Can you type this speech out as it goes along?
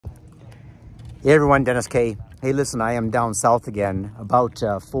Hey everyone, Dennis K. Hey, listen, I am down south again, about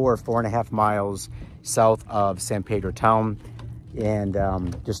 4.5 miles south of San Pedro town, and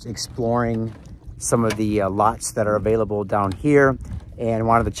just exploring some of the lots that are available down here, and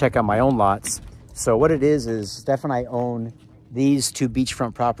wanted to check out my own lots. So what it is Steph and I own these two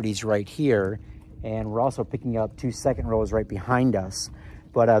beachfront properties right here, and we're also picking up 2 second rows right behind us.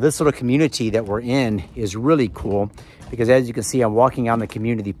 But this little community that we're in is really cool because, as you can see, I'm walking on the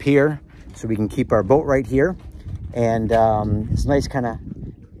community pier, so we can keep our boat right here. And it's nice, kind of,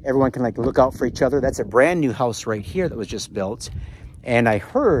 everyone can like look out for each other. That's a brand new house right here that was just built. And I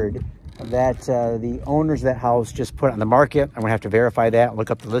heard that the owners of that house just put it on the market. I'm gonna have to verify that,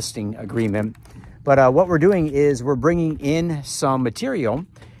 look up the listing agreement. But what we're doing is we're bringing in some material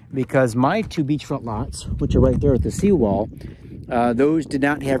because my 2 beachfront lots, which are right there at the seawall, those did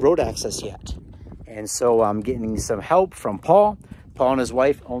not have road access yet. And so I'm getting some help from Paul. Paul and his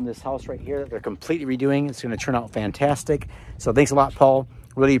wife own this house right here that they're completely redoing. It's going to turn out fantastic. So thanks a lot, Paul.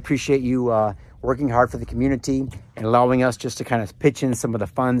 Really appreciate you working hard for the community and allowing us just to kind of pitch in some of the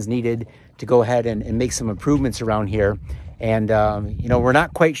funds needed to go ahead and make some improvements around here. And, you know, we're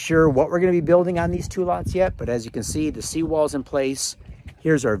not quite sure what we're going to be building on these 2 lots yet, but as you can see, the seawall's in place.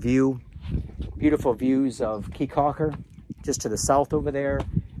 Here's our view. Beautiful views of Caye Caulker, just to the south over there.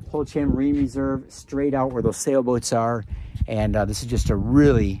 Holchan Marine Reserve, straight out where those sailboats are. And this is just a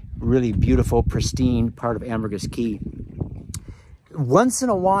really, really beautiful, pristine part of Ambergris Caye. Once in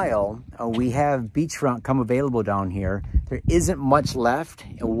a while, we have beachfront come available down here. There isn't much left,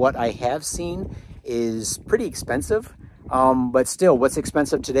 and what I have seen is pretty expensive. But still, what's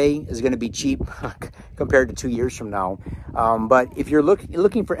expensive today is going to be cheap compared to 2 years from now. But if you're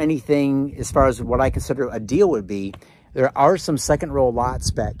looking for anything as far as what I consider a deal would be, there are some second row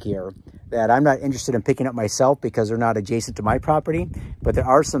lots back here that I'm not interested in picking up myself because they're not adjacent to my property, but there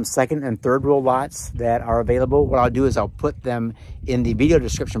are some second and third row lots that are available. What I'll do is I'll put them in the video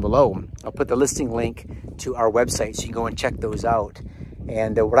description below. I'll put the listing link to our website so you can go and check those out.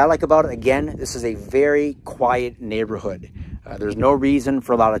 And what I like about it, again, this is a very quiet neighborhood. There's no reason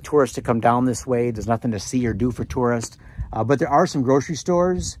for a lot of tourists to come down this way. There's nothing to see or do for tourists, but there are some grocery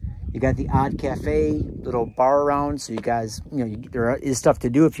stores. You got the odd cafe, little bar around, so you guys, you know, there is stuff to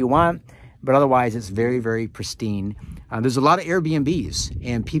do if you want, but otherwise it's very, very pristine. There's a lot of Airbnbs,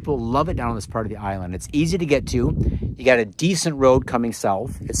 and people love it down on this part of the island. It's easy to get to. You got a decent road coming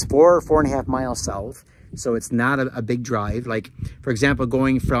south. It's 4.5 miles south, so it's not a big drive. Like, for example,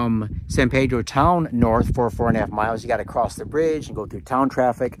 going from San Pedro town north 4.5 miles, you got to cross the bridge and go through town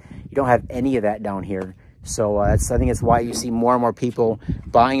traffic. You don't have any of that down here. So I think it's why you see more and more people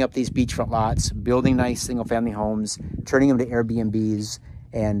buying up these beachfront lots, building nice single-family homes, turning them to Airbnbs,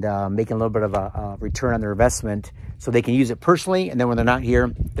 and making a little bit of a return on their investment so they can use it personally, and then when they're not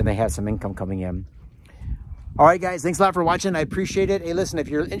here, then they have some income coming in. All right, guys, thanks a lot for watching. I appreciate it. Hey, listen, if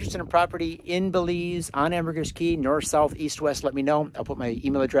you're interested in property in Belize, on Ambergris Caye, north, south, east, west, let me know. I'll put my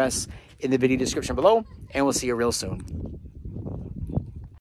email address in the video description below, and we'll see you real soon.